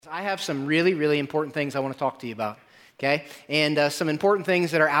I have some really, really important things I want to talk to you about, okay? And some important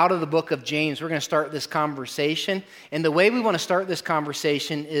things that are out of the book of James. We're going to start this conversation. And the way we want to start this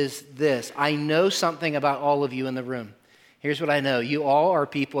conversation is this. I know something about all of you in the room. Here's what I know. You all are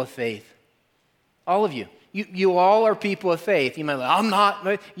people of faith. All of you. You all are people of faith. You might be like, I'm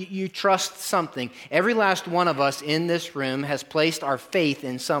not. You trust something. Every last one of us in this room has placed our faith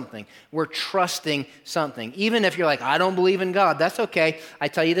in something. We're trusting something. Even if you're like, I don't believe in God, that's okay. I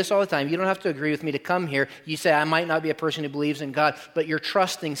tell you this all the time. You don't have to agree with me to come here. You say, I might not be a person who believes in God, but you're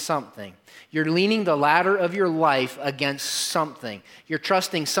trusting something. You're leaning the ladder of your life against something. You're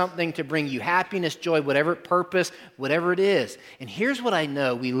trusting something to bring you happiness, joy, whatever purpose, whatever it is. And here's what I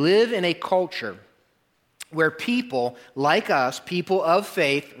know. We live in a culture where people like us, people of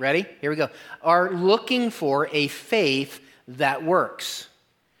faith, ready? Here we go, are looking for a faith that works.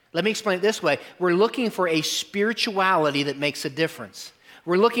 Let me explain it this way. We're looking for a spirituality that makes a difference.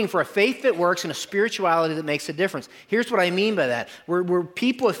 We're looking for a faith that works and a spirituality that makes a difference. Here's what I mean by that. We're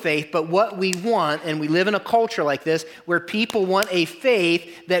people of faith, but what we want, and we live in a culture like this, where people want a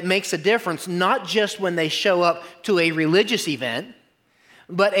faith that makes a difference, not just when they show up to a religious event,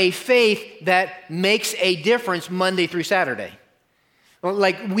 but a faith that makes a difference Monday through Saturday.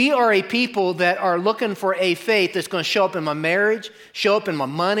 Like, we are a people that are looking for a faith that's going to show up in my marriage, show up in my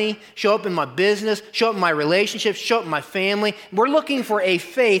money, show up in my business, show up in my relationships, show up in my family. We're looking for a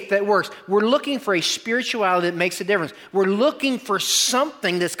faith that works. We're looking for a spirituality that makes a difference. We're looking for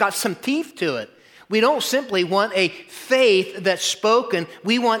something that's got some teeth to it. We don't simply want a faith that's spoken.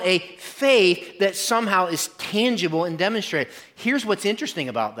 We want a faith that somehow is tangible and demonstrated. Here's what's interesting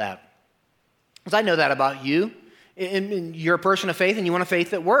about that. Because I know that about you. And you're a person of faith and you want a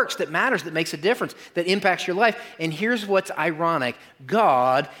faith that works, that matters, that makes a difference, that impacts your life. And here's what's ironic.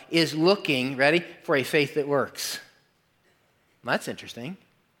 God is looking, ready, for a faith that works. That's interesting.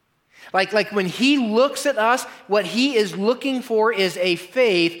 Like when he looks at us, what he is looking for is a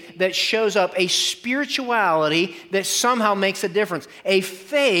faith that shows up, a spirituality that somehow makes a difference, a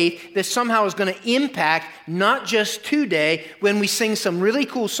faith that somehow is going to impact not just today when we sing some really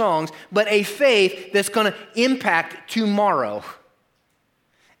cool songs, but a faith that's going to impact tomorrow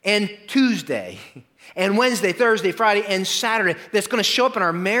and Tuesday and Wednesday, Thursday, Friday, and Saturday, that's going to show up in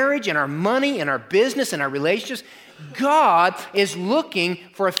our marriage, in our money, in our business, in our relationships. God is looking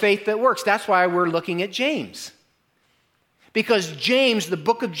for a faith that works. That's why we're looking at James. Because James, the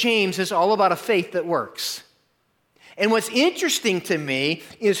book of James, is all about a faith that works. And what's interesting to me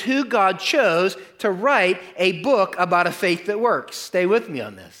is who God chose to write a book about a faith that works. Stay with me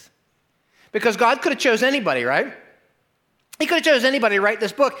on this. Because God could have chose anybody, right? He could have chose anybody to write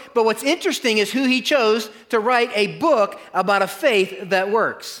this book. But what's interesting is who he chose to write a book about a faith that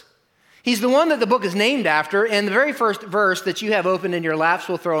works. He's the one that the book is named after, and the very first verse that you have open in your laps,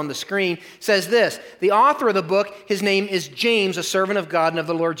 we'll throw on the screen, says this. The author of the book, his name is James, a servant of God and of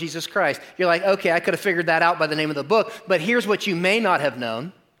the Lord Jesus Christ. You're like, okay, I could have figured that out by the name of the book, but here's what you may not have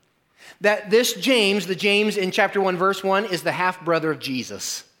known. That this James, the James in chapter 1, verse 1, is the half-brother of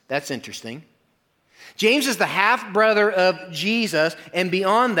Jesus. That's interesting. James is the half-brother of Jesus, and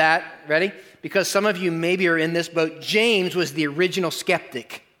beyond that, ready? Because some of you maybe are in this boat, James was the original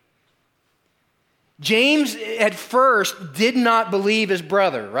skeptic. James at first did not believe his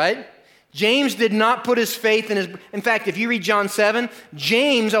brother, right? James did not put his faith in his... In fact, if you read John 7,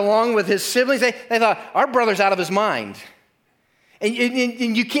 James, along with his siblings, they thought, our brother's out of his mind. And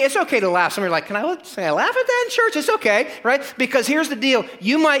you can't, it's okay to laugh. Some are like, can I laugh at that in church? It's okay, right? Because here's the deal.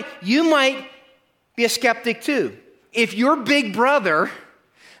 You might be a skeptic too. If your big brother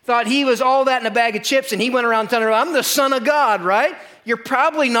thought he was all that in a bag of chips and he went around telling her, I'm the son of God, right? You're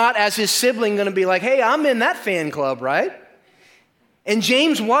probably not, as his sibling, going to be like, hey, I'm in that fan club, right? And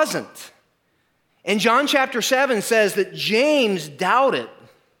James wasn't. And John chapter 7 says that James doubted,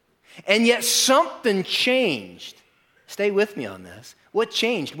 and yet something changed. Stay with me on this. What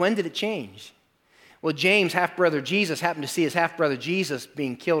changed? When did it change? Well, James, half-brother Jesus, happened to see his half-brother Jesus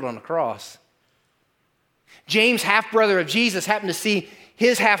being killed on a cross. James, half-brother of Jesus, happened to see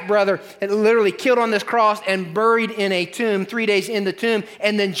his half-brother literally killed on this cross and buried in a tomb, 3 days in the tomb.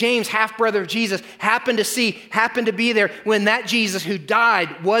 And then James, half-brother of Jesus, happened to be there when that Jesus who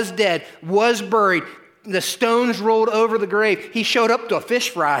died, was dead, was buried. The stones rolled over the grave. He showed up to a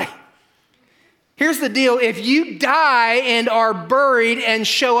fish fry. Here's the deal. If you die and are buried and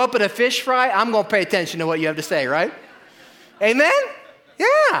show up at a fish fry, I'm going to pay attention to what you have to say, right? Amen?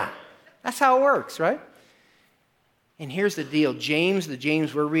 Yeah. That's how it works, right? And here's the deal. James, the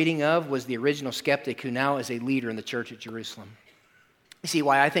James we're reading of, was the original skeptic who now is a leader in the church at Jerusalem. You see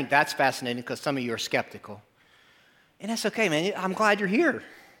why I think that's fascinating? Because some of you are skeptical. And that's okay, man. I'm glad you're here.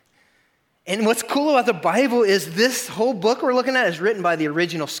 And what's cool about the Bible is this whole book we're looking at is written by the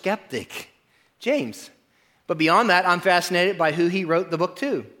original skeptic, James. But beyond that, I'm fascinated by who he wrote the book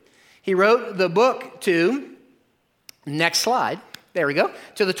to. He wrote the book to, next slide, there we go,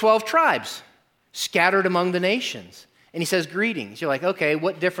 to the 12 tribes scattered among the nations. And he says, greetings. You're like, okay,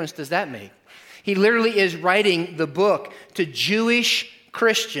 what difference does that make? He literally is writing the book to Jewish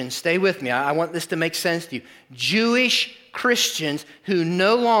Christians. Stay with me. I want this to make sense to you. Jewish Christians who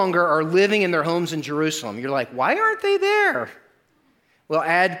no longer are living in their homes in Jerusalem. You're like, why aren't they there? Well,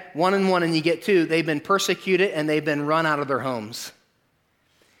 add 1 and 1 and you get 2. They've been persecuted and they've been run out of their homes.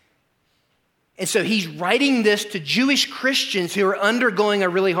 And so he's writing this to Jewish Christians who are undergoing a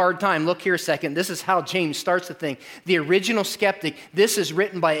really hard time. Look here a second. This is how James starts the thing. The original skeptic, this is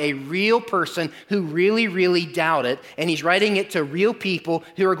written by a real person who really, really doubted. And he's writing it to real people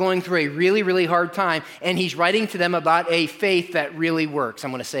who are going through a really, really hard time. And he's writing to them about a faith that really works. I'm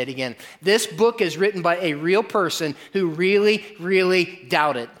going to say it again. This book is written by a real person who really, really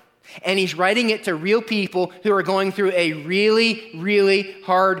doubted. And he's writing it to real people who are going through a really, really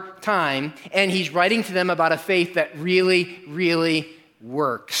hard time. And he's writing to them about a faith that really, really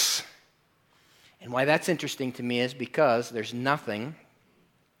works. And why that's interesting to me is because there's nothing,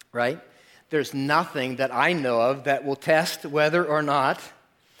 right? There's nothing that I know of that will test whether or not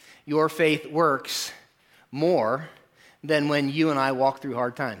your faith works more than when you and I walk through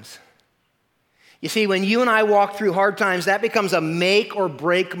hard times. You see, when you and I walk through hard times, that becomes a make or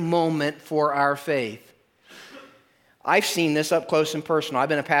break moment for our faith. I've seen this up close and personal. I've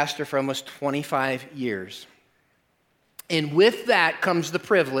been a pastor for almost 25 years. And with that comes the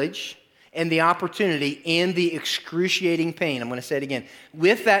privilege and the opportunity and the excruciating pain. I'm going to say it again.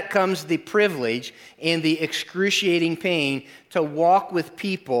 With that comes the privilege and the excruciating pain to walk with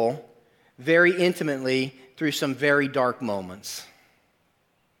people very intimately through some very dark moments.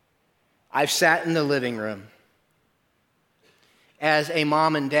 I've sat in the living room as a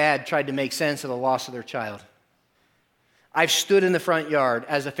mom and dad tried to make sense of the loss of their child. I've stood in the front yard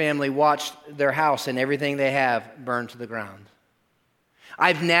as a family watched their house and everything they have burned to the ground.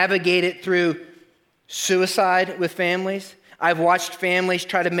 I've navigated through suicide with families. I've watched families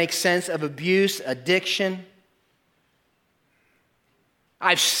try to make sense of abuse, addiction.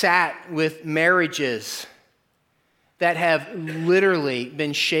 I've sat with marriages that have literally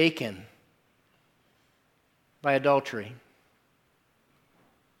been shaken by adultery.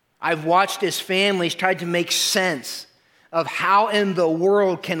 I've watched as families tried to make sense of how in the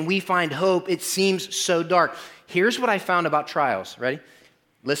world can we find hope. It seems so dark. Here's what I found about trials. Ready?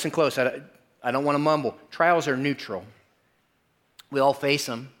 Listen close. I don't want to mumble. Trials are neutral. We all face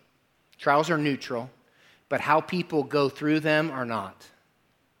them. Trials are neutral, but how people go through them are not.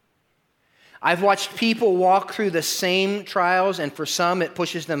 I've watched people walk through the same trials, and for some it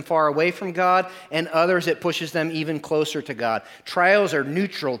pushes them far away from God, and others it pushes them even closer to God. Trials are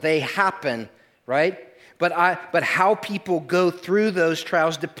neutral. They happen, right? But how people go through those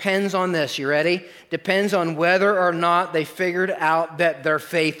trials depends on this. You ready? Depends on whether or not they figured out that their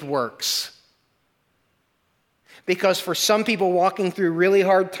faith works. Because for some people walking through really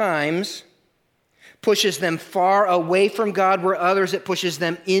hard times pushes them far away from God, where others it pushes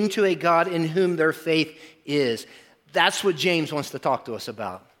them into a God in whom their faith is. That's what James wants to talk to us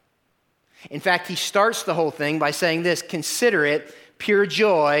about. In fact, he starts the whole thing by saying this: consider it pure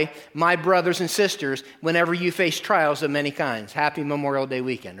joy, my brothers and sisters, whenever you face trials of many kinds. Happy Memorial Day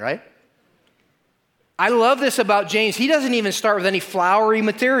weekend, right? I love this about James. He doesn't even start with any flowery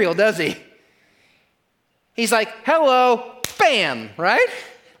material, does he? He's like, hello, bam, right?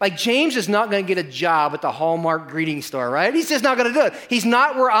 Like James is not going to get a job at the Hallmark greeting store, right? He's just not going to do it. He's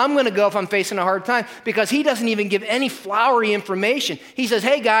not where I'm going to go if I'm facing a hard time, because he doesn't even give any flowery information. He says,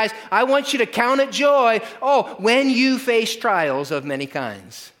 hey guys, I want you to count it joy. Oh, when you face trials of many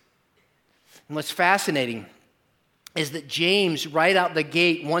kinds. And what's fascinating is that James, right out the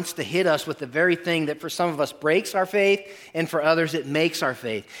gate, wants to hit us with the very thing that for some of us breaks our faith, and for others it makes our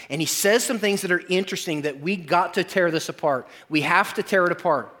faith. And he says some things that are interesting that we got to tear this apart. We have to tear it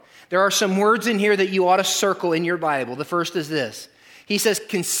apart. There are some words in here that you ought to circle in your Bible. The first is this. He says,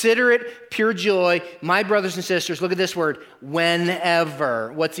 consider it pure joy, my brothers and sisters. Look at this word,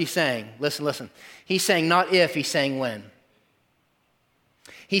 whenever. What's he saying? Listen. He's saying not if, he's saying when.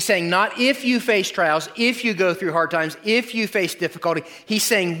 He's saying not if you face trials, if you go through hard times, if you face difficulty. He's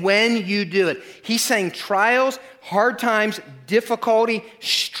saying when you do it. He's saying trials, hard times, difficulty,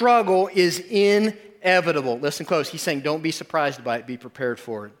 struggle is inevitable. Listen close. He's saying don't be surprised by it. Be prepared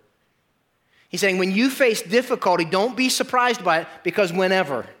for it. He's saying when you face difficulty, don't be surprised by it, because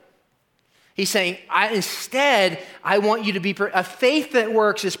whenever. He's saying, instead, I want you to be, a faith that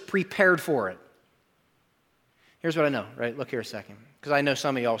works is prepared for it. Here's what I know, right? Look here a second, because I know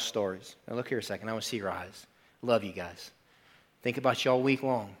some of y'all's stories. Now look here a second. I want to see your eyes. Love you guys. Think about y'all week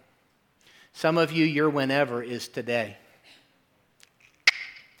long. Some of you, your whenever is today.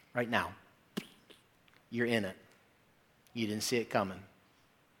 Right now. You're in it. You didn't see it coming.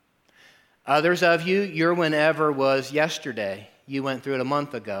 Others of you, your whenever was yesterday. You went through it a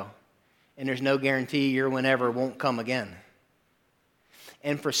month ago. And there's no guarantee your whenever won't come again.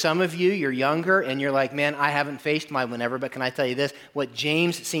 And for some of you, you're younger and you're like, man, I haven't faced my whenever, but can I tell you this? What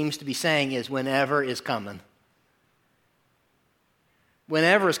James seems to be saying is whenever is coming.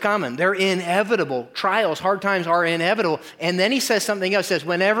 Whenever is coming. They're inevitable. Trials, hard times are inevitable. And then he says something else. He says,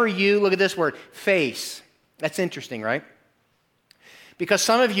 whenever you, look at this word, face. That's interesting, right? Because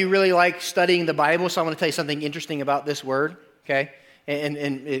some of you really like studying the Bible, so I want to tell you something interesting about this word, okay? And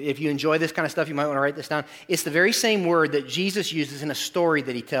if you enjoy this kind of stuff, you might want to write this down. It's the very same word that Jesus uses in a story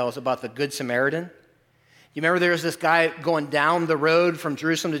that he tells about the Good Samaritan. You remember there was this guy going down the road from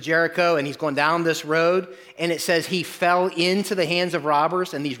Jerusalem to Jericho, and he's going down this road, and it says he fell into the hands of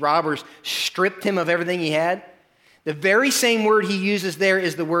robbers, and these robbers stripped him of everything he had. The very same word he uses there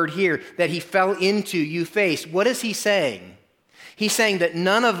is the word here, that he fell into, you face. What is he saying? He's saying that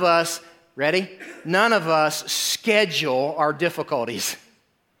none of us, ready? None of us schedule our difficulties.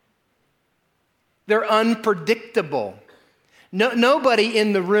 They're unpredictable. Nobody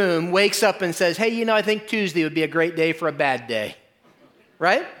in the room wakes up and says, hey, I think Tuesday would be a great day for a bad day.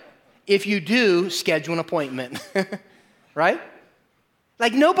 Right? If you do, schedule an appointment. Right?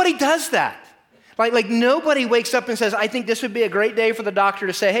 Like nobody does that. Like nobody wakes up and says, I think this would be a great day for the doctor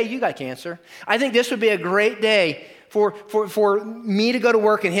to say, hey, you got cancer. I think this would be a great day for me to go to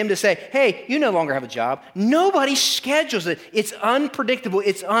work and him to say, hey, you no longer have a job. Nobody schedules it. It's unpredictable.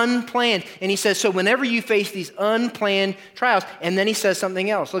 It's unplanned. And he says, so whenever you face these unplanned trials, and then he says something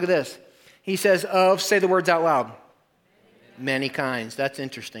else. Look at this. He says, say the words out loud. Many kinds. That's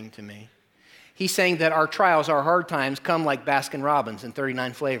interesting to me. He's saying that our trials, our hard times come like Baskin Robbins in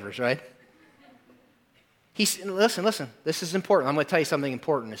 39 flavors, right? Listen. This is important. I'm going to tell you something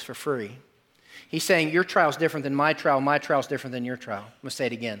important. It's for free. He's saying your trial's different than my trial's different than your trial. I'm going to say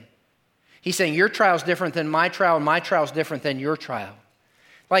it again. He's saying your trial's different than my trial's different than your trial.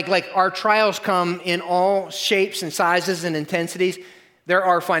 Like our trials come in all shapes and sizes and intensities. There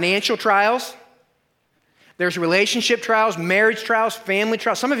are financial trials. There's relationship trials, marriage trials, family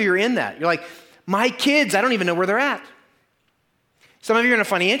trials. Some of you are in that. You're like, my kids, I don't even know where they're at. Some of you are in a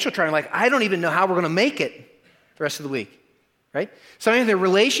financial trial. Like, I don't even know how we're going to make it the rest of the week. Right? Some of you in the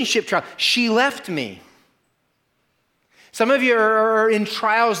relationship trial. She left me. Some of you are in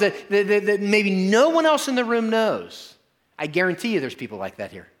trials that maybe no one else in the room knows. I guarantee you there's people like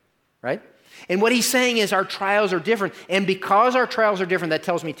that here. Right? And what he's saying is our trials are different. And because our trials are different, that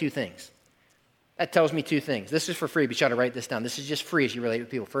tells me two things. This is for free, but you ought to write this down. This is just free as you relate with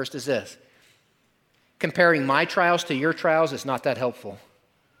people. First is this. Comparing my trials to your trials is not that helpful.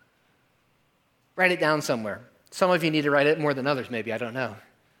 Write it down somewhere. Some of you need to write it more than others, maybe. I don't know.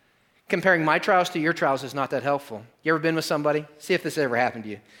 Comparing my trials to your trials is not that helpful. You ever been with somebody? See if this ever happened to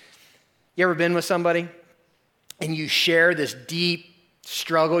you. You ever been with somebody and you share this deep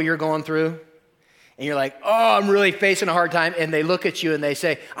struggle you're going through? And you're like, oh, I'm really facing a hard time. And they look at you and they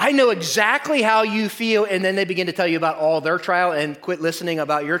say, I know exactly how you feel. And then they begin to tell you about all their trial and quit listening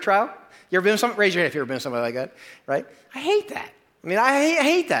about your trial. You ever been with somebody? Raise your hand if you've ever been with somebody like that, right? I hate that. I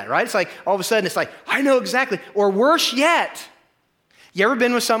hate that, right? It's like, all of a sudden, it's like, I know exactly. Or worse yet, you ever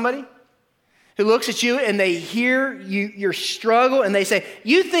been with somebody who looks at you and they hear your struggle and they say,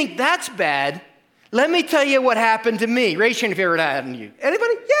 you think that's bad? Let me tell you what happened to me. Raise your hand if it ever happened to you.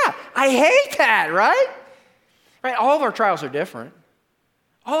 Anybody? Yeah, I hate that, right? Right? All of our trials are different.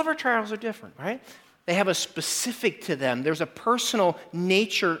 Right? They have a specific to them. There's a personal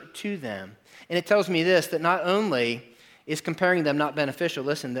nature to them. And it tells me this, that not only is comparing them not beneficial,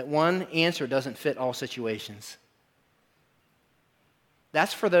 listen, that one answer doesn't fit all situations.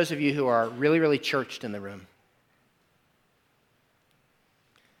 That's for those of you who are really, really churched in the room.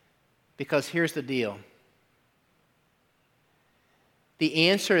 Because here's the deal. The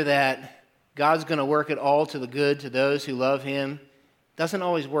answer that God's going to work it all to the good to those who love Him doesn't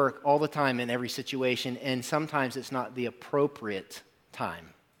always work all the time in every situation, and sometimes it's not the appropriate time.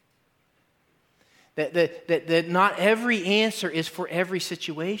 That not every answer is for every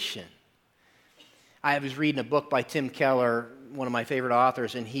situation. I was reading a book by Tim Keller, one of my favorite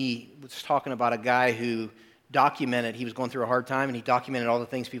authors, and he was talking about a guy who he was going through a hard time, and he documented all the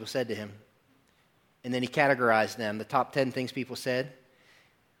things people said to him. And then he categorized them, the top 10 things people said.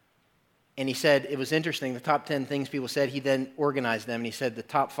 And he said, it was interesting, the top 10 things people said, he then organized them, and he said the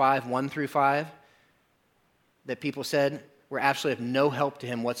top 5, 1 through 5, that people said were absolutely of no help to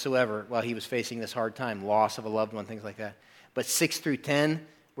him whatsoever while he was facing this hard time, loss of a loved one, things like that. But 6 through 10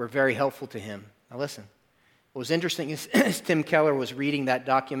 were very helpful to him. Now listen, what was interesting is as Tim Keller was reading that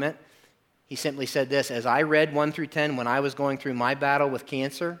document, he simply said this: as I read 1 through 10 when I was going through my battle with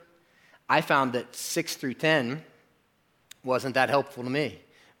cancer, I found that 6 through 10 wasn't that helpful to me.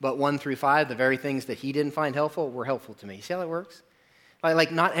 But 1 through 5, the very things that he didn't find helpful were helpful to me. You see how that works?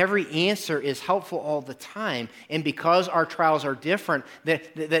 Like not every answer is helpful all the time. And because our trials are different,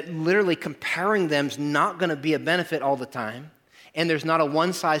 that literally comparing them is not going to be a benefit all the time. And there's not a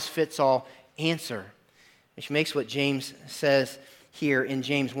one-size-fits-all answer. Which makes what James says here in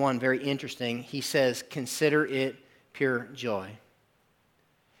James 1 very interesting. He says, consider it pure joy.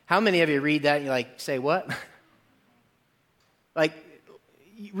 How many of you read that and you say, what?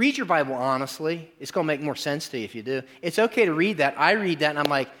 Read your Bible honestly. It's going to make more sense to you if you do. It's okay to read that. I read that and I'm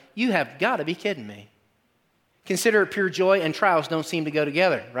like, you have got to be kidding me. Consider it pure joy and trials don't seem to go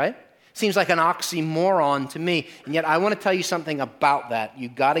together, right? Seems like an oxymoron to me. And yet I want to tell you something about that.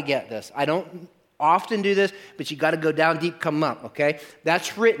 You've got to get this. I don't often do this, but you got to go down deep, come up, okay?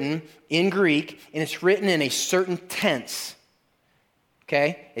 That's written in Greek, and it's written in a certain tense,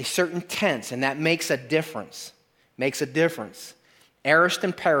 okay? A certain tense, and that makes a difference. Makes a difference. Aorist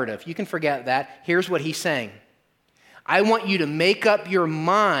imperative. You can forget that. Here's what he's saying. I want you to make up your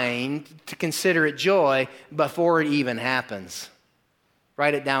mind to consider it joy before it even happens.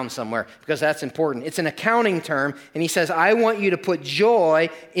 Write it down somewhere because that's important. It's an accounting term, and he says, I want you to put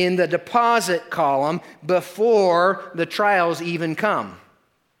joy in the deposit column before the trials even come.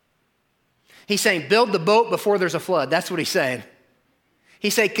 He's saying, build the boat before there's a flood. That's what he's saying.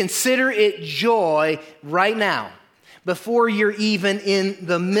 He's saying, consider it joy right now, before you're even in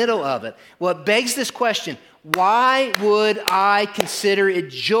the middle of it. Well, it begs this question, why would I consider it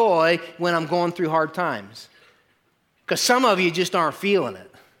joy when I'm going through hard times? Because some of you just aren't feeling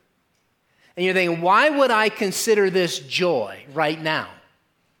it. And you're thinking, why would I consider this joy right now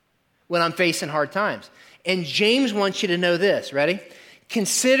when I'm facing hard times? And James wants you to know this, ready?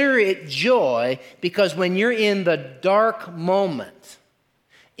 Consider it joy because when you're in the dark moment,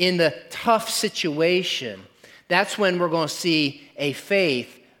 in the tough situation, that's when we're going to see a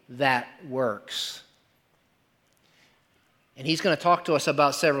faith that works. And he's going to talk to us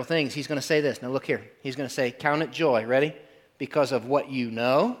about several things. He's going to say this. Now look here. He's going to say, count it joy. Ready? Because of what you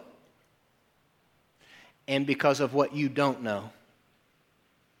know and because of what you don't know.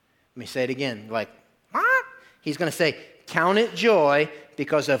 Let me say it again. What? He's going to say, count it joy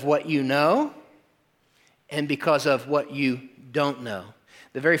because of what you know and because of what you don't know.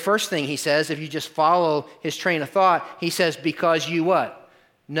 The very first thing he says, if you just follow his train of thought, he says, because you what?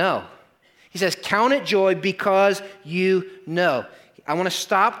 Know. He says, count it joy because you know. I want to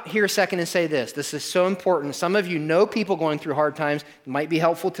stop here a second and say this. This is so important. Some of you know people going through hard times. It might be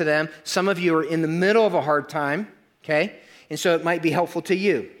helpful to them. Some of you are in the middle of a hard time, okay? And so it might be helpful to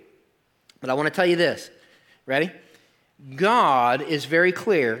you. But I want to tell you this. Ready? God is very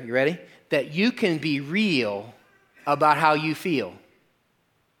clear, you ready? That you can be real about how you feel.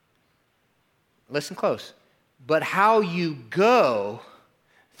 Listen close. But how you go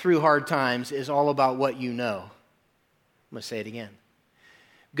through hard times is all about what you know. I'm going to say it again.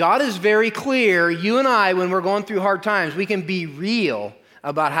 God is very clear. You and I, when we're going through hard times, we can be real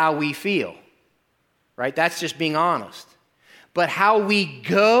about how we feel. Right? That's just being honest. But how we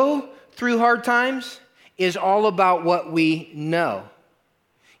go through hard times is all about what we know.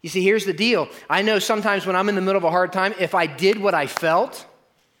 You see, here's the deal. I know sometimes when I'm in the middle of a hard time, if I did what I felt,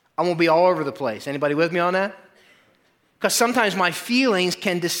 I'm going to be all over the place. Anybody with me on that? Because sometimes my feelings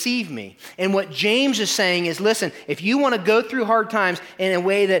can deceive me. And what James is saying is, listen, if you want to go through hard times in a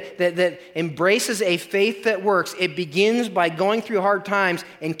way that embraces a faith that works, it begins by going through hard times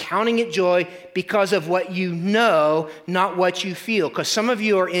and counting it joy because of what you know, not what you feel. Because some of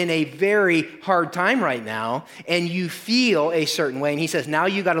you are in a very hard time right now, and you feel a certain way. And he says, now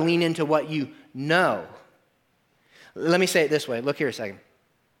you got to lean into what you know. Let me say it this way. Look here a second.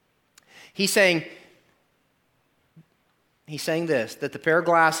 He's saying this, that the pair of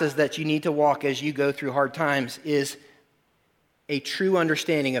glasses that you need to walk as you go through hard times is a true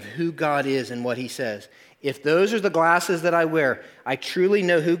understanding of who God is and what he says. If those are the glasses that I wear, I truly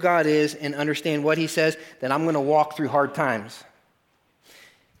know who God is and understand what he says, then I'm going to walk through hard times.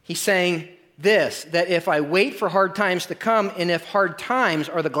 He's saying this, that if I wait for hard times to come, and if hard times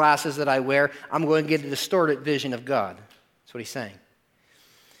are the glasses that I wear, I'm going to get a distorted vision of God. That's what he's saying.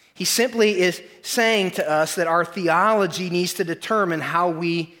 He simply is saying to us that our theology needs to determine how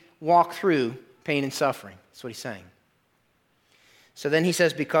we walk through pain and suffering. That's what he's saying. So then he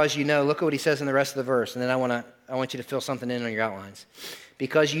says, because you know, look at what he says in the rest of the verse, and then I want you to fill something in on your outlines.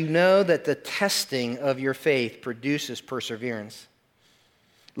 Because you know that the testing of your faith produces perseverance.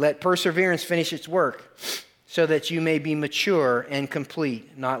 Let perseverance finish its work, so that you may be mature and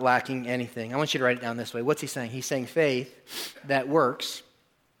complete, not lacking anything. I want you to write it down this way. What's he saying? He's saying faith that works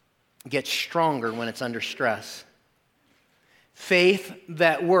gets stronger when it's under stress. Faith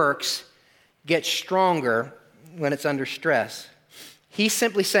that works gets stronger when it's under stress. He's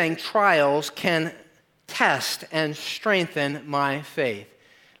simply saying trials can test and strengthen my faith.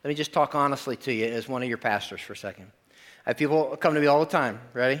 Let me just talk honestly to you as one of your pastors for a second. I have people come to me all the time.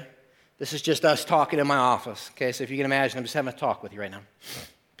 Ready? This is just us talking in my office. Okay, so if you can imagine, I'm just having a talk with you right now.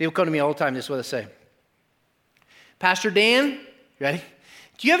 People come to me all the time. This is what they say. Pastor Dan, ready?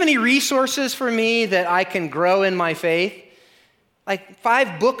 Do you have any resources for me that I can grow in my faith? Like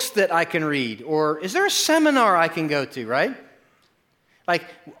 5 books that I can read? Or is there a seminar I can go to, right? Like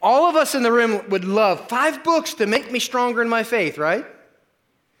all of us in the room would love 5 books to make me stronger in my faith, right?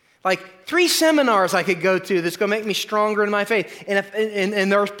 Like 3 seminars I could go to that's going to make me stronger in my faith.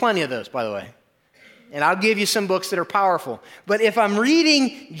 And there's plenty of those, by the way. And I'll give you some books that are powerful. But if I'm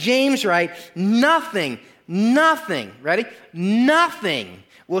reading James right, nothing, ready? Nothing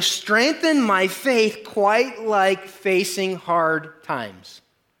will strengthen my faith quite like facing hard times.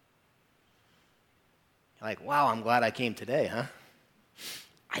 You're like, wow, I'm glad I came today, huh?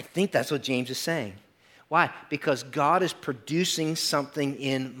 I think that's what James is saying. Why? Because God is producing something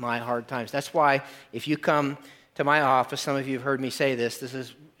in my hard times. That's why if you come to my office, some of you have heard me say this,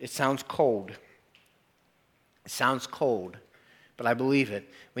 it sounds cold. It sounds cold, but I believe it.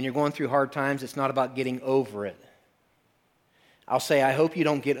 When you're going through hard times, it's not about getting over it. I'll say, I hope you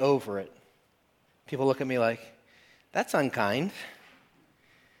don't get over it. People look at me like, that's unkind.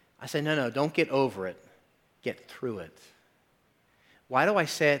 I say, no, don't get over it. Get through it. Why do I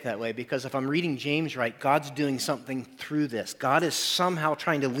say it that way? Because if I'm reading James right, God's doing something through this. God is somehow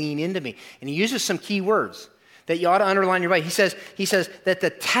trying to lean into me. And he uses some key words that you ought to underline your Bible. He says that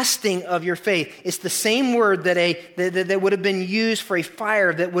the testing of your faith is the same word that would have been used for a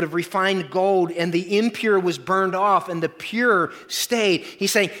fire that would have refined gold, and the impure was burned off and the pure stayed.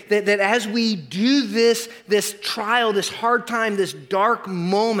 He's saying that as we do this trial, this hard time, this dark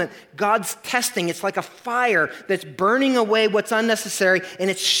moment, God's testing. It's like a fire that's burning away what's unnecessary, and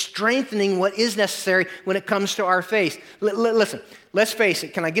it's strengthening what is necessary when it comes to our faith. Listen. Let's face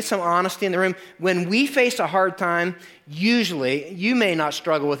it, can I get some honesty in the room? When we face a hard time, usually, you may not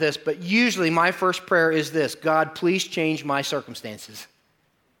struggle with this, but usually my first prayer is this: God, please change my circumstances.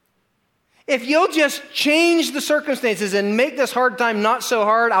 If you'll just change the circumstances and make this hard time not so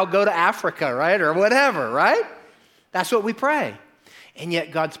hard, I'll go to Africa, right? Or whatever, right? That's what we pray. And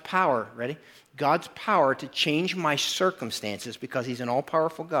yet God's power, ready? God's power to change my circumstances, because he's an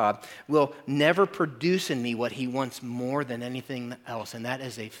all-powerful God, will never produce in me what he wants more than anything else, and that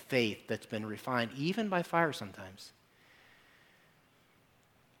is a faith that's been refined, even by fire sometimes.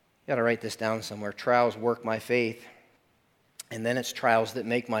 You got to write this down somewhere. Trials work my faith, and then it's trials that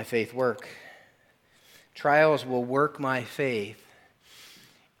make my faith work. Trials will work my faith.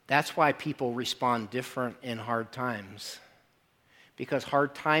 That's why people respond different in hard times. Because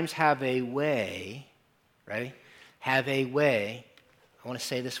hard times have a way, right? Have a way. I want to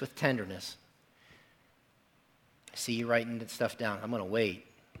say this with tenderness. I see you writing that stuff down. I'm going to wait.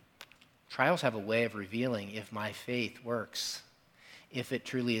 Trials have a way of revealing if my faith works, if it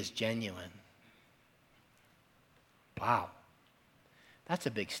truly is genuine. Wow. That's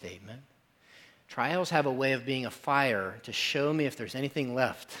a big statement. Trials have a way of being a fire to show me if there's anything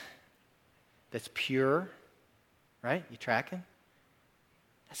left that's pure, right? You tracking?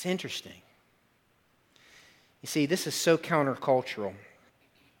 That's interesting. You see, this is so countercultural.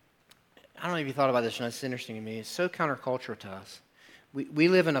 I don't know if you thought about this, and it's interesting to me. It's so countercultural to us. We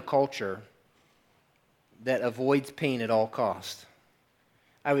live in a culture that avoids pain at all costs.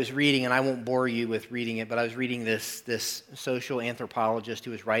 I was reading, and I won't bore you with reading it, but I was reading this social anthropologist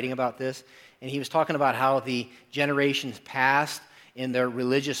who was writing about this, and he was talking about how the generations past in their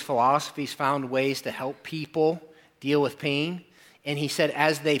religious philosophies found ways to help people deal with pain. And he said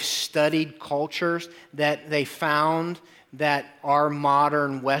as they've studied cultures that they found that our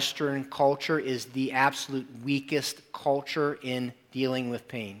modern Western culture is the absolute weakest culture in dealing with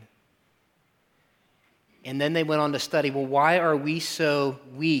pain. And then they went on to study, well, why are we so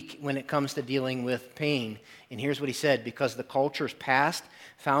weak when it comes to dealing with pain? And here's what he said: because the cultures past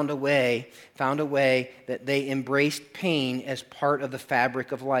found a way that they embraced pain as part of the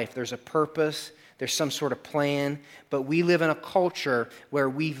fabric of life. There's a purpose, There's some sort of plan. But we live in a culture where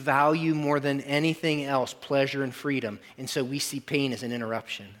we value more than anything else pleasure and freedom. And so we see pain as an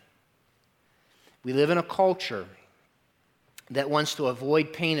interruption. We live in a culture that wants to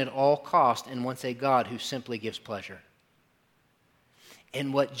avoid pain at all cost and wants a God who simply gives pleasure.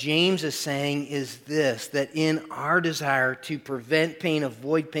 And what James is saying is this, that in our desire to prevent pain,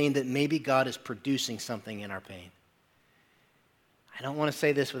 avoid pain, that maybe God is producing something in our pain. I don't want to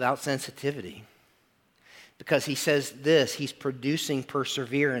say this without sensitivity, because he says this, he's producing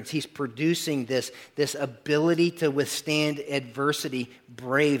perseverance. He's producing this ability to withstand adversity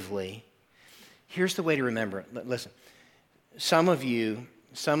bravely. Here's the way to remember it. Listen, some of you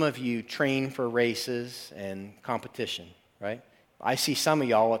train for races and competition, right? I see some of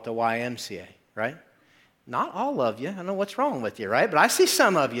y'all at the YMCA, right? Not all of you. I don't know what's wrong with you, right? But I see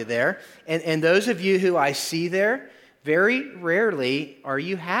some of you there. And those of you who I see there, very rarely are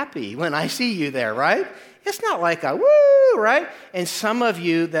you happy when I see you there, right? It's not like a woo, right? And some of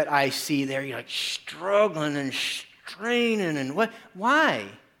you that I see there, you're like struggling and straining and what? Why?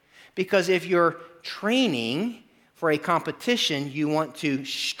 Because if you're training for a competition, you want to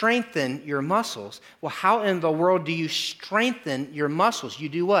strengthen your muscles. Well, how in the world do you strengthen your muscles? You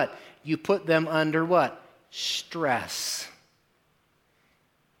do what? You put them under what? Stress.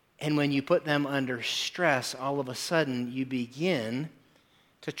 And when you put them under stress, all of a sudden you begin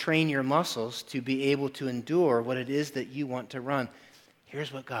to train your muscles to be able to endure what it is that you want to run.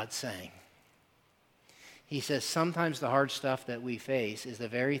 Here's what God's saying. He says sometimes the hard stuff that we face is the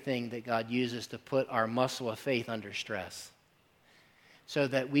very thing that God uses to put our muscle of faith under stress so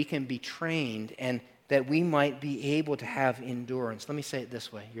that we can be trained and that we might be able to have endurance. Let me say it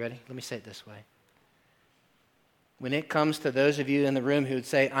this way. You ready? Let me say it this way. When it comes to those of you in the room who would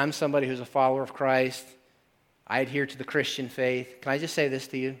say, I'm somebody who's a follower of Christ, I adhere to the Christian faith, can I just say this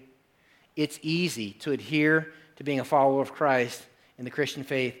to you? It's easy to adhere to being a follower of Christ in the Christian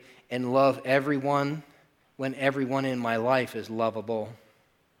faith and love everyone when everyone in my life is lovable.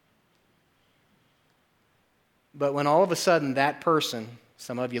 But when all of a sudden that person,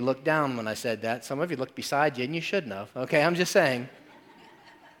 some of you looked down when I said that, some of you looked beside you and you shouldn't have. Okay, I'm just saying.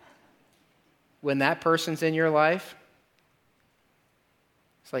 When that person's in your life,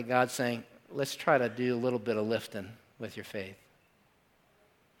 it's like God saying, let's try to do a little bit of lifting with your faith.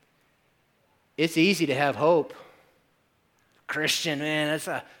 It's easy to have hope. Christian, man,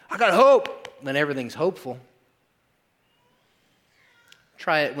 I got hope when everything's hopeful.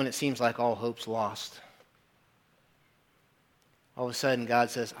 Try it when it seems like all hope's lost. All of a sudden,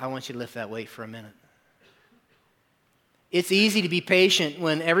 God says, I want you to lift that weight for a minute. It's easy to be patient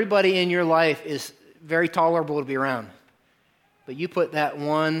when everybody in your life is very tolerable to be around. But you put that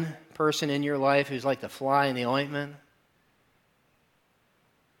one person in your life who's like the fly in the ointment,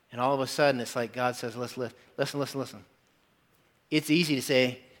 and all of a sudden it's like God says, let's lift. Listen. It's easy to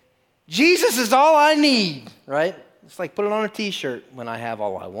say, Jesus is all I need, right? It's like put it on a t-shirt when I have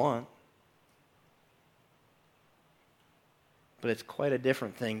all I want. But it's quite a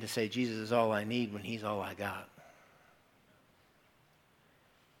different thing to say Jesus is all I need when he's all I got.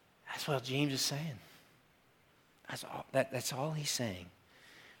 That's what James is saying. That's all he's saying.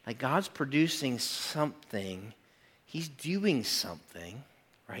 Like God's producing something. He's doing something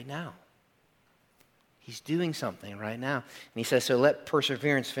right now. He's doing something right now. And he says, so let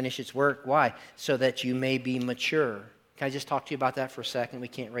perseverance finish its work. Why? So that you may be mature. Can I just talk to you about that for a second? We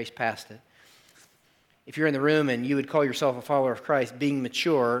can't race past it. If you're in the room and you would call yourself a follower of Christ, being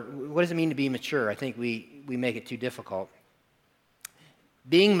mature, what does it mean to be mature? I think we make it too difficult.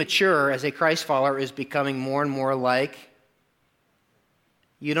 Being mature as a Christ follower is becoming more and more like,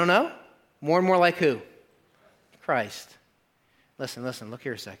 you don't know? More and more like who? Christ. Listen, look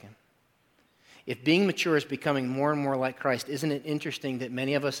here a second. If being mature is becoming more and more like Christ, isn't it interesting that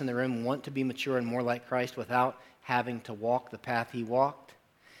many of us in the room want to be mature and more like Christ without having to walk the path he walked,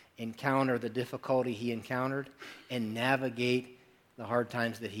 encounter the difficulty he encountered, and navigate the hard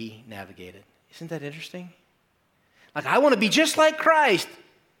times that he navigated? Isn't that interesting? Like, I want to be just like Christ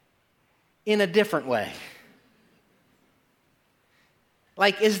in a different way.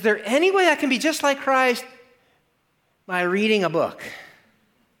 Like, is there any way I can be just like Christ by reading a book?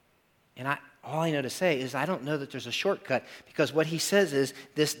 And all I know to say is I don't know that there's a shortcut, because what he says is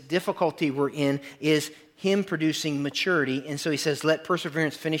this difficulty we're in is him producing maturity. And so he says, let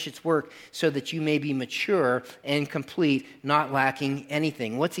perseverance finish its work so that you may be mature and complete, not lacking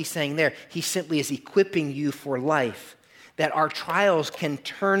anything. What's he saying there? He simply is equipping you for life, that our trials can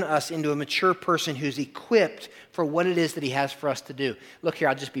turn us into a mature person who's equipped for what it is that he has for us to do. Look here,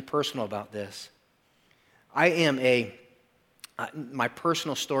 I'll just be personal about this. I am a my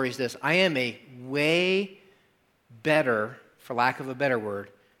personal story is this. I am a way better, for lack of a better word,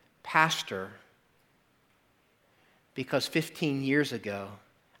 pastor because 15 years ago,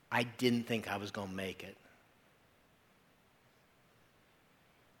 I didn't think I was going to make it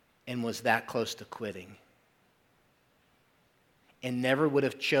and was that close to quitting and never would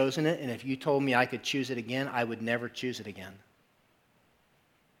have chosen it. And if you told me I could choose it again, I would never choose it again.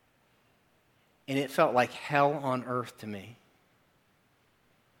 And it felt like hell on earth to me.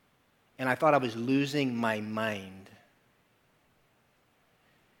 And I thought I was losing my mind.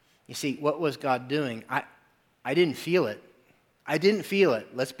 You see, what was God doing? I didn't feel it. I didn't feel it.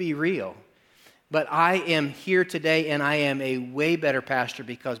 Let's be real. But I am here today, and I am a way better pastor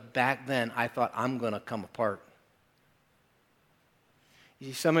because back then I thought I'm going to come apart. You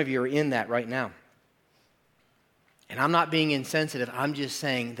see, some of you are in that right now. And I'm not being insensitive. I'm just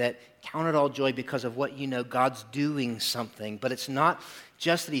saying that count it all joy because of what you know. God's doing something. But it's not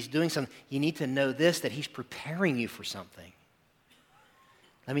just that he's doing something. You need to know this, that he's preparing you for something.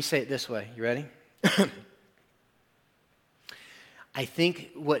 Let me say it this way. You ready? I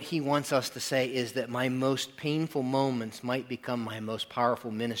think what he wants us to say is that my most painful moments might become my most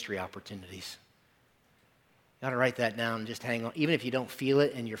powerful ministry opportunities. You ought to write that down and just hang on. Even if you don't feel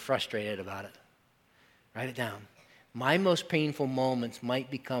it and you're frustrated about it, write it down. My most painful moments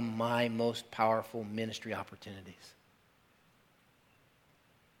might become my most powerful ministry opportunities.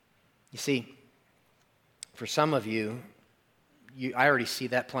 You see, for some of you, I already see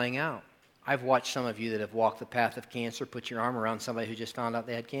that playing out. I've watched some of you that have walked the path of cancer, put your arm around somebody who just found out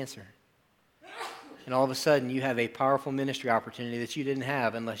they had cancer. And all of a sudden, you have a powerful ministry opportunity that you didn't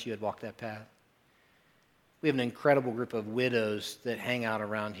have unless you had walked that path. We have an incredible group of widows that hang out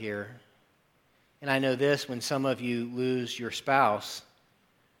around here. And I know this, when some of you lose your spouse,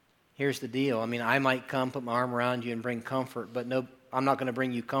 here's the deal. I mean, I might come, put my arm around you and bring comfort, but no, I'm not going to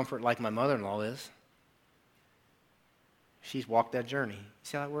bring you comfort like my mother-in-law is. She's walked that journey.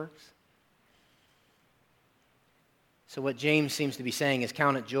 See how that works? So what James seems to be saying is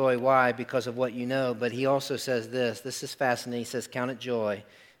count it joy. Why? Because of what you know. But he also says this. This is fascinating. He says count it joy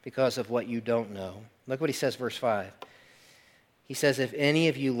because of what you don't know. Look what he says, verse 5. He says, if any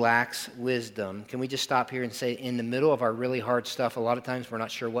of you lacks wisdom, can we just stop here and say, in the middle of our really hard stuff, a lot of times we're not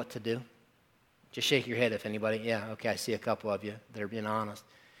sure what to do? Just shake your head if anybody, yeah, okay, I see a couple of you that are being honest.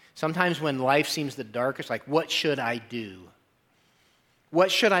 Sometimes when life seems the darkest, like, what should I do? What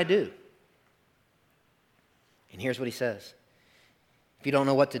should I do? And here's what he says. If you don't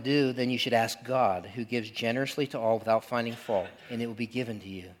know what to do, then you should ask God, who gives generously to all without finding fault, and it will be given to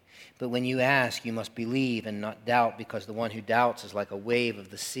you. But when you ask, you must believe and not doubt, because the one who doubts is like a wave of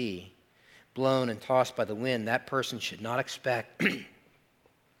the sea, blown and tossed by the wind. That person should not expect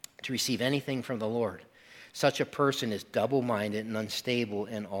to receive anything from the Lord. Such a person is double-minded and unstable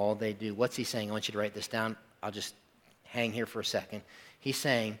in all they do. What's he saying? I want you to write this down. I'll just hang here for a second. He's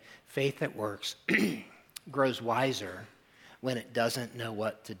saying faith that works grows wiser when it doesn't know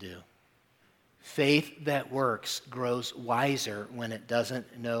what to do. Faith that works grows wiser when it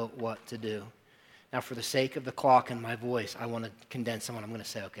doesn't know what to do. Now, for the sake of the clock and my voice, I want to condense on what I'm going to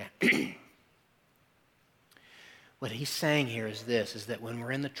say, okay? What he's saying here is this, is that when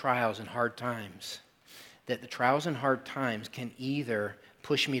we're in the trials and hard times, that the trials and hard times can either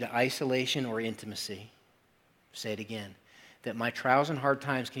push me to isolation or intimacy. Say it again. That my trials and hard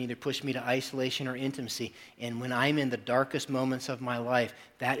times can either push me to isolation or intimacy. And when I'm in the darkest moments of my life,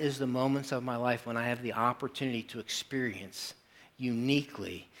 that is the moments of my life when I have the opportunity to experience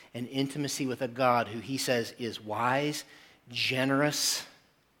uniquely an intimacy with a God who he says is wise, generous,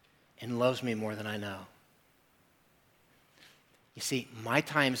 and loves me more than I know. You see, my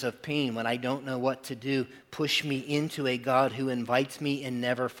times of pain, when I don't know what to do, push me into a God who invites me and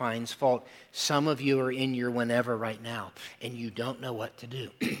never finds fault. Some of you are in your whenever right now, and you don't know what to do.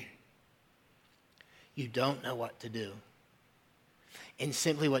 You don't know what to do. And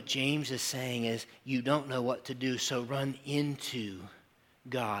simply what James is saying is, you don't know what to do, so run into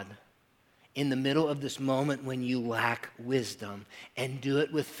God in the middle of this moment when you lack wisdom, and do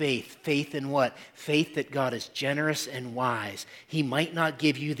it with faith. Faith in what? Faith that God is generous and wise. He might not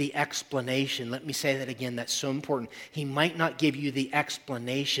give you the explanation. Let me say that again. That's so important. He might not give you the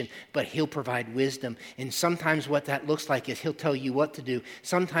explanation, but he'll provide wisdom. And sometimes what that looks like is he'll tell you what to do.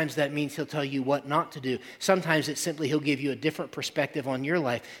 Sometimes that means he'll tell you what not to do. Sometimes it's simply he'll give you a different perspective on your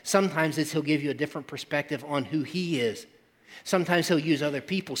life. Sometimes it's he'll give you a different perspective on who he is. Sometimes he'll use other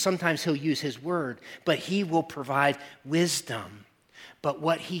people. Sometimes he'll use his word. But he will provide wisdom. But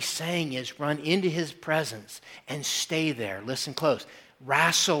what he's saying is run into his presence and stay there. Listen close.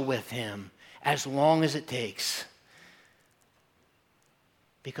 Wrestle with him as long as it takes.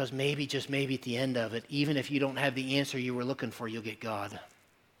 Because maybe, just maybe at the end of it, even if you don't have the answer you were looking for, you'll get God.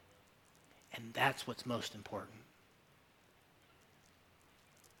 And that's what's most important.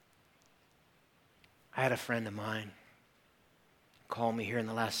 I had a friend of mine call me here in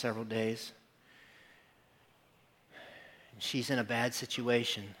the last several days. And she's in a bad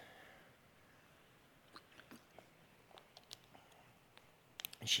situation.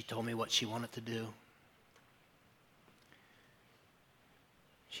 And she told me what she wanted to do.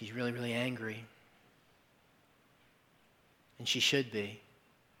 She's really, really angry. And she should be.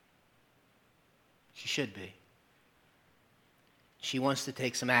 She should be. She wants to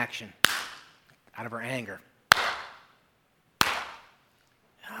take some action out of her anger.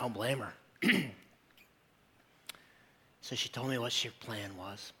 I don't blame her. So she told me what her plan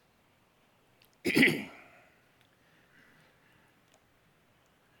was. And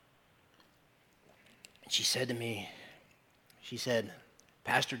she said to me,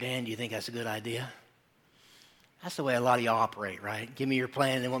 Pastor Dan, do you think that's a good idea? That's the way a lot of you operate, right? Give me your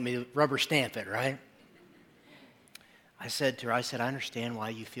plan and they want me to rubber stamp it, right? I said to her, I understand why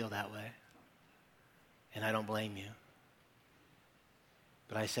you feel that way. And I don't blame you.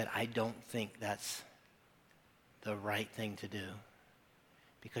 But I said, I don't think that's the right thing to do.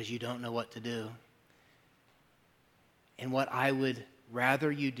 Because you don't know what to do. And what I would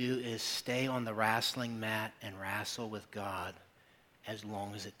rather you do is stay on the wrestling mat and wrestle with God as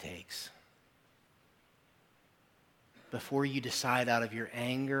long as it takes. Before you decide out of your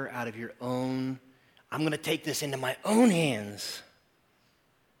anger, out of your own, I'm going to take this into my own hands.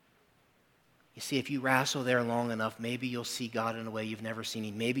 You see, if you wrestle there long enough, maybe you'll see God in a way you've never seen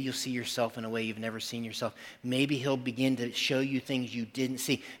Him. Maybe you'll see yourself in a way you've never seen yourself. Maybe He'll begin to show you things you didn't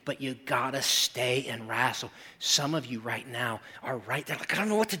see, but you got to stay and wrestle. Some of you right now are right there like, I don't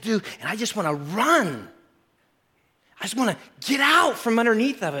know what to do, and I just want to run. I just want to get out from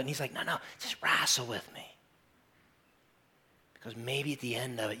underneath of it. And He's like, no, just wrestle with me. Because maybe at the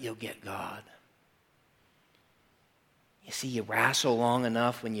end of it, you'll get God. You see, you wrestle long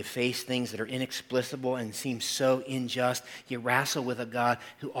enough when you face things that are inexplicable and seem so unjust. You wrestle with a God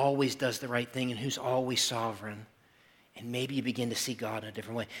who always does the right thing and who's always sovereign. And maybe you begin to see God in a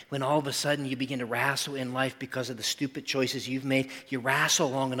different way. When all of a sudden you begin to wrestle in life because of the stupid choices you've made, you wrestle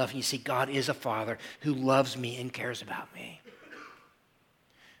long enough and you see God is a Father who loves me and cares about me.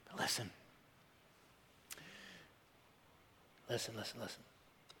 But listen.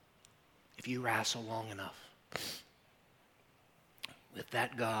 If you wrestle long enough with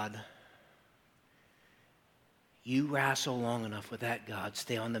that God, you wrestle long enough with that God,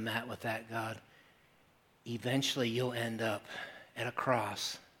 stay on the mat with that God, eventually you'll end up at a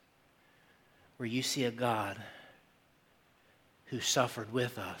cross where you see a God who suffered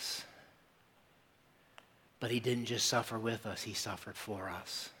with us. But He didn't just suffer with us, He suffered for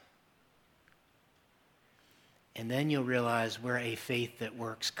us. And then you'll realize where a faith that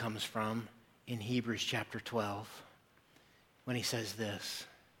works comes from in Hebrews chapter 12 when he says this,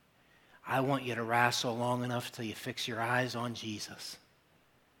 I want you to wrestle long enough till you fix your eyes on Jesus.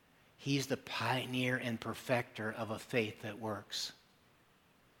 He's the pioneer and perfecter of a faith that works.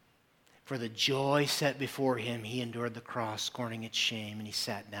 For the joy set before Him, He endured the cross, scorning its shame, and He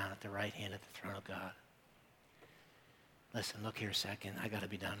sat down at the right hand of the throne of God. Listen, look here a second. I got to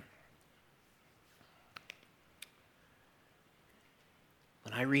be done.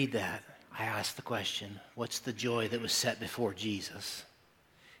 When I read that, I ask the question, what's the joy that was set before Jesus?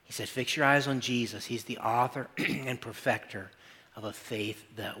 He said, fix your eyes on Jesus. He's the author and perfecter of a faith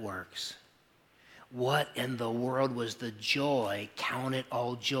that works. What in the world was the joy, count it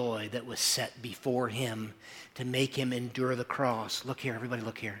all joy, that was set before Him to make Him endure the cross? Look here, everybody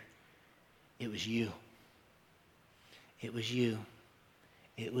look here. It was you. It was you.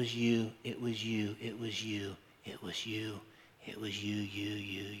 It was you. It was you. It was you. It was you. It was you.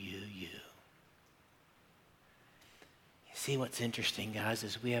 You. See, what's interesting, guys,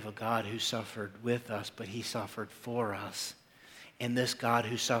 is we have a God who suffered with us, but He suffered for us. And this God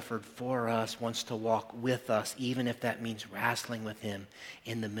who suffered for us wants to walk with us, even if that means wrestling with Him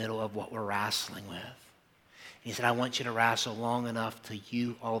in the middle of what we're wrestling with. He said, I want you to wrestle long enough till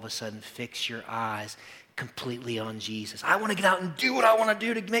you all of a sudden fix your eyes completely on Jesus. I want to get out and do what I want to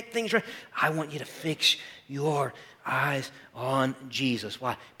do to make things right. I want you to fix your eyes on Jesus.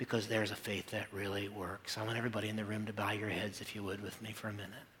 Why? Because there's a faith that really works. I want everybody in the room to bow your heads, if you would, with me for a minute.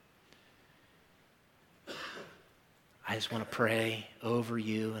 I just want to pray over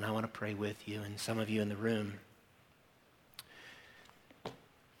you, and I want to pray with you, and some of you in the room.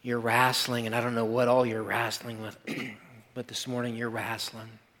 You're wrestling, and I don't know what all you're wrestling with, but this morning you're wrestling.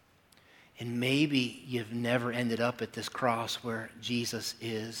 And maybe you've never ended up at this cross where Jesus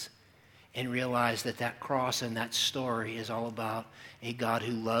is and realized that that cross and that story is all about a God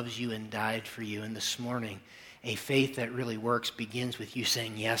who loves you and died for you. And this morning, a faith that really works begins with you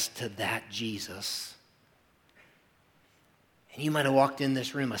saying yes to that Jesus. And you might have walked in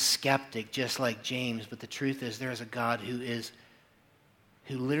this room a skeptic just like James, but the truth is there is a God who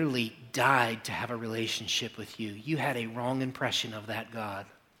literally died to have a relationship with you. You had a wrong impression of that God.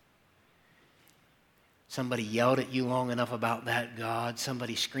 Somebody yelled at you long enough about that God.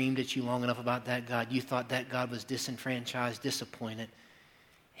 Somebody screamed at you long enough about that God. You thought that God was disenfranchised, disappointed.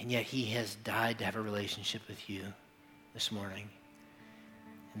 And yet he has died to have a relationship with you this morning.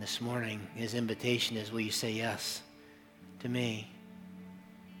 And this morning, his invitation is, will you say yes to me?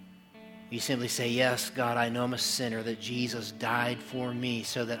 You simply say, yes, God, I know I'm a sinner, that Jesus died for me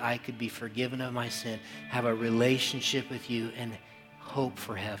so that I could be forgiven of my sin, have a relationship with you, and hope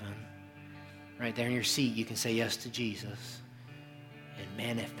for heaven. Right there in your seat, you can say yes to Jesus. And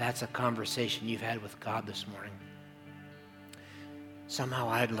man, if that's a conversation you've had with God this morning, somehow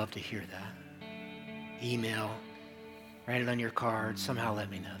I'd love to hear that. Email, write it on your card, somehow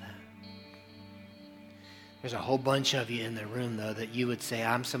let me know that. There's a whole bunch of you in the room, though, that you would say,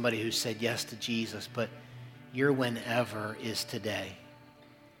 I'm somebody who said yes to Jesus, but your whenever is today.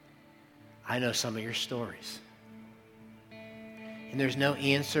 I know some of your stories. And there's no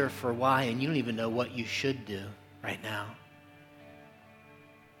answer for why, and you don't even know what you should do right now.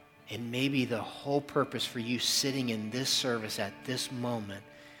 And maybe the whole purpose for you sitting in this service at this moment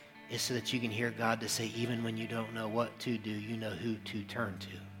is so that you can hear God to say, even when you don't know what to do, you know who to turn to.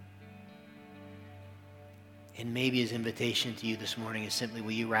 And maybe his invitation to you this morning is simply,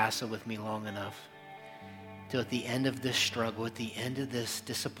 will you wrestle with me long enough till at the end of this struggle, at the end of this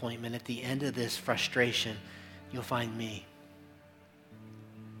disappointment, at the end of this frustration, you'll find me.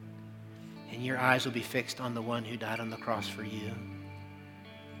 And your eyes will be fixed on the one who died on the cross for you.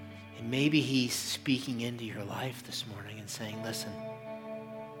 And maybe he's speaking into your life this morning and saying, listen,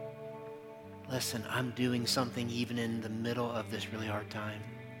 I'm doing something even in the middle of this really hard time.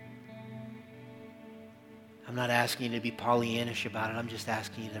 I'm not asking you to be Pollyannish about it. I'm just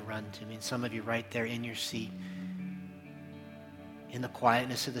asking you to run to me. And some of you right there in your seat, in the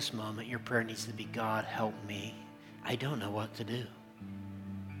quietness of this moment, your prayer needs to be, God, help me. I don't know what to do.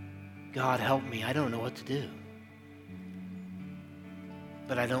 God, help me. I don't know what to do.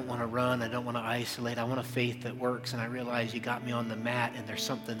 But I don't want to run. I don't want to isolate. I want a faith that works. And I realize you got me on the mat and there's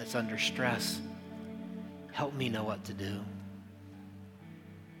something that's under stress. Help me know what to do.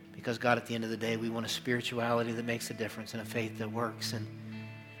 Because God, at the end of the day, we want a spirituality that makes a difference and a faith that works. And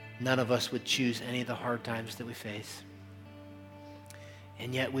none of us would choose any of the hard times that we face.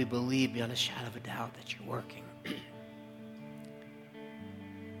 And yet we believe beyond a shadow of a doubt that you're working.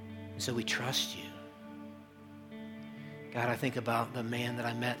 So we trust you. God, I think about the man that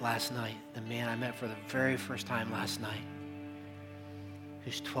I met last night, the man I met for the very first time last night,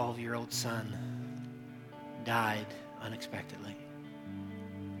 whose 12-year-old son died unexpectedly.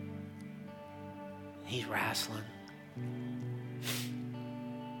 He's wrestling.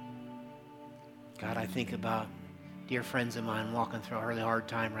 God, I think about dear friends of mine walking through a really hard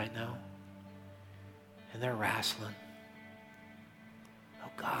time right now, and they're wrestling.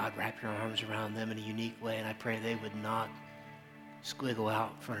 God, wrap your arms around them in a unique way, and I pray they would not squiggle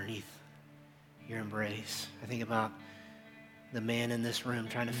out from underneath your embrace. I think about the man in this room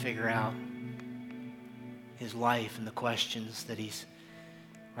trying to figure out his life and the questions that he's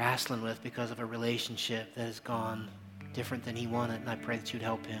wrestling with because of a relationship that has gone different than he wanted, and I pray that you'd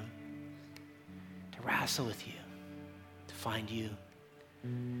help him to wrestle with you, to find you.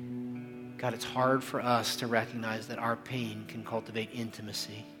 God, it's hard for us to recognize that our pain can cultivate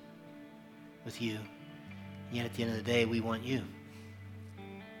intimacy with you. And yet at the end of the day, we want you.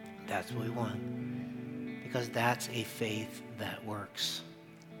 That's what we want. Because that's a faith that works.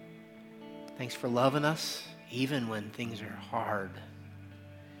 Thanks for loving us, even when things are hard.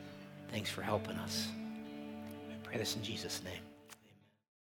 Thanks for helping us. I pray this in Jesus' name.